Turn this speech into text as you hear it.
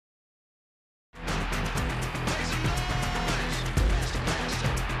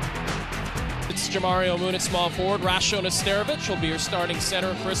Jamario Moon at small forward. Rasho Nesterovic will be your starting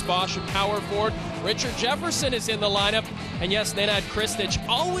center. Chris Bosh at power forward. Richard Jefferson is in the lineup. And yes, Nenad Kristic,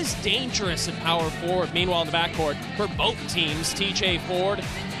 always dangerous at power forward. Meanwhile, in the backcourt for both teams, TJ Ford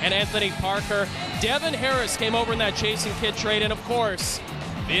and Anthony Parker. Devin Harris came over in that Jason Kidd trade. And of course,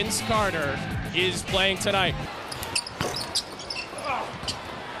 Vince Carter is playing tonight.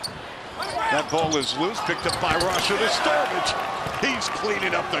 That ball is loose, picked up by Rasho Nesterovic. He's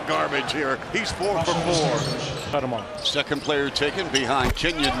cleaning up the garbage here. He's 4 for 4. Cut him on. Second player taken behind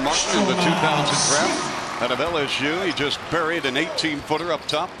Kenyon Martin in the 2000 draft. Out of LSU, he just buried an 18-footer up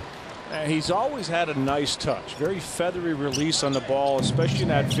top. He's always had a nice touch. Very feathery release on the ball, especially in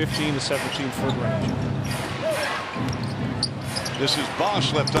that 15 to 17-foot range. This is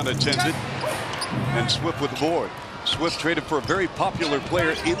Bosh left unattended. And Swift with the board. Swift traded for a very popular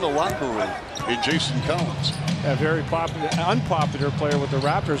player in the locker room in Jason Collins. A very popular, unpopular player with the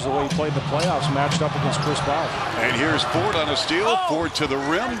Raptors, the way he played in the playoffs, matched up against Chris Bosh. And here's Ford on a steal. Ford to the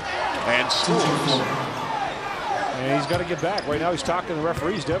rim and scores. And he's got to get back. Right now he's talking to the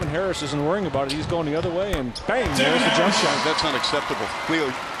referees. Devin Harris isn't worrying about it. He's going the other way, and bang, there's the jump shot. That's unacceptable. Leo,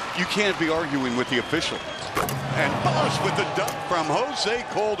 you can't be arguing with the official. And Bosh with the dunk from Jose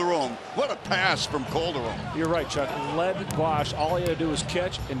Calderon. What a pass from Calderon. You're right, Chuck. Led Bosh. All he had to do was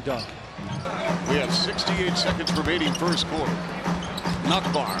catch and dunk. We have 68 seconds remaining first quarter.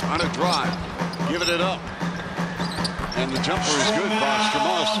 Nakbar on a drive. Giving it up. And the jumper is good by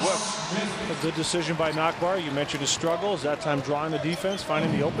Jamal Swift. A good decision by Nakbar. You mentioned his struggles. That time drawing the defense,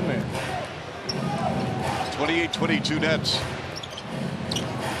 finding the open man. 28-22 Nets.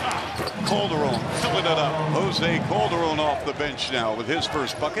 Calderon filling it up. Jose Calderon off the bench now with his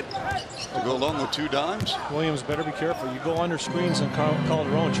first bucket. To go along with 2 dimes. Williams better be careful. You go under screens and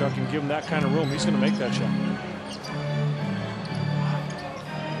Calderon, Chuck, and give him that kind of room. He's going to make that shot.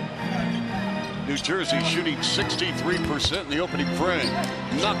 New Jersey shooting 63% in the opening frame.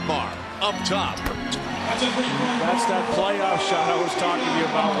 Nakbar up top. That's that playoff shot I was talking to you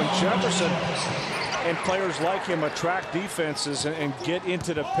about when Jefferson and players like him attract defenses and get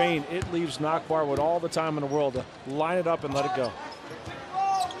into the paint. It leaves Nakbar with all the time in the world to line it up and let it go.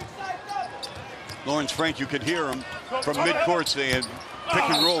 Lawrence Frank, you could hear him from midcourt saying pick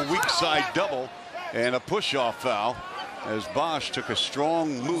and roll weak side double and a push off foul as Bosh took a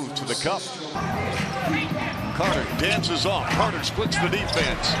strong move to the cup. Carter dances off. Carter splits the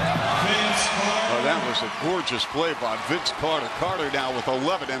defense. Oh, that was a gorgeous play by Vince Carter. Carter now with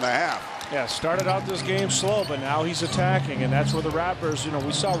 11 and a half. Yeah, started out this game slow, but now he's attacking, and that's where the Raptors, you know,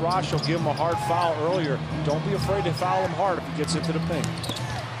 we saw Rasho give him a hard foul earlier. Don't be afraid to foul him hard if he gets into the paint.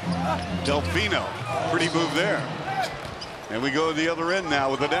 Delfino, pretty move there. And we go to the other end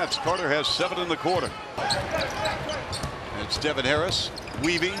now with the Nets. Carter has 7 in the quarter. It's Devin Harris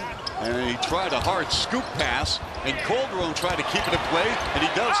weaving, and he tried a hard scoop pass, and Calderon tried to keep it in play, and he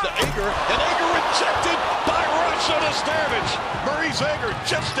does to Ager, and Ager rejected by Rasho Nesterovic. Maurice Ager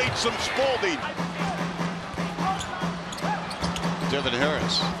just ate some Spalding. Devin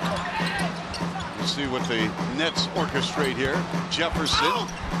Harris. Let's see what the Nets orchestrate here. Jefferson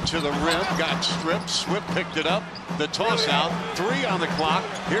to the rim, got stripped. Swift picked it up. The toss out, 3 on the clock.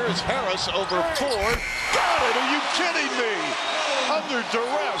 Here's Harris over Ford. Got it, are you kidding me? Under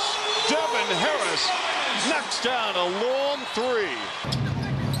duress, Devin Harris knocks down a long 3.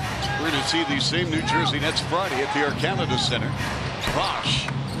 We're going to see these same New Jersey Nets Friday at the Air Canada Center. Bosh.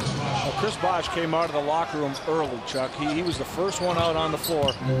 Well, Chris Bosh came out of the locker room early, Chuck. He was the first one out on the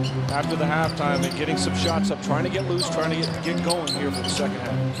floor after the halftime and getting some shots up, trying to get loose, trying to get going here for the second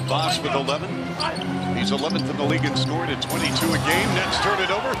half. Bosh with 11. He's 11th in the league in scoring at 22 a game. Nets turn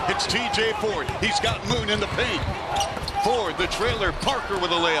it over. It's TJ Ford. He's got Moon in the paint. Ford, the trailer. Parker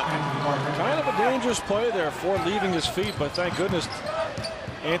with a layup. Kind of a dangerous play there. Ford leaving his feet, but thank goodness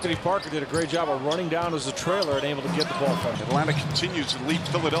Anthony Parker did a great job of running down as a trailer and able to get the ball from him. Atlanta continues to lead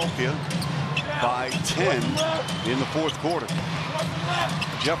Philadelphia by 10 in the fourth quarter.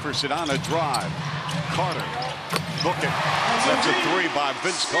 Jefferson on a drive. Carter. Book it. That's a 3 by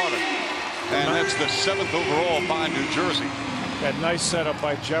Vince Carter. And that's the 7th overall by New Jersey. That nice setup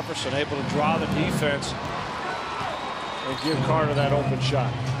by Jefferson, able to draw the defense and give Carter that open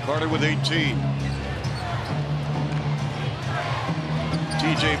shot. Carter with 18.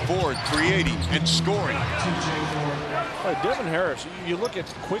 TJ Ford creating and scoring. Right, Devin Harris, you look at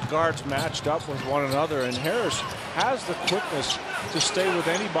quick guards matched up with one another, and Harris has the quickness to stay with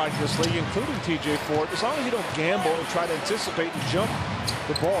anybody in this league, including TJ Ford. As long as you don't gamble and try to anticipate and jump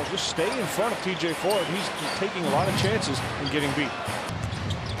the ball, just stay in front of TJ Ford. He's taking a lot of chances in getting beat.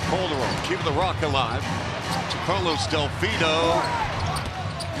 Calderon keeping the rock alive to Carlos Delfino.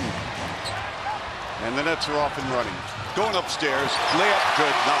 And the Nets are off and running. Going upstairs, layup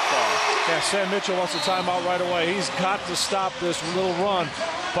good, not far. Yeah, Sam Mitchell wants a timeout right away. He's got to stop this little run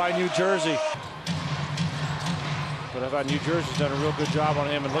by New Jersey. But I thought New Jersey's done a real good job on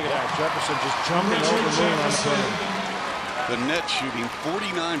him. And look at that, Jefferson just jumping over the moon on the pin. The Nets shooting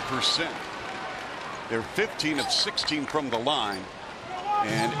 49%. They're 15 of 16 from the line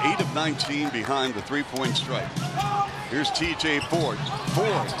and 8 of 19 behind the three-point stripe. Here's TJ Ford.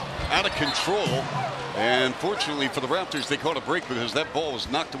 Ford out of control. And fortunately for the Raptors, they caught a break because that ball was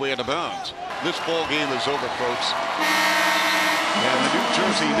knocked away out of bounds. This ball game is over, folks. And the New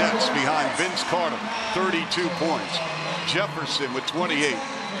Jersey Nets behind Vince Carter, 32 points. Jefferson with 28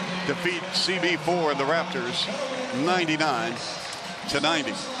 defeat CB4 and the Raptors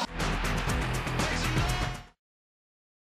 99-90.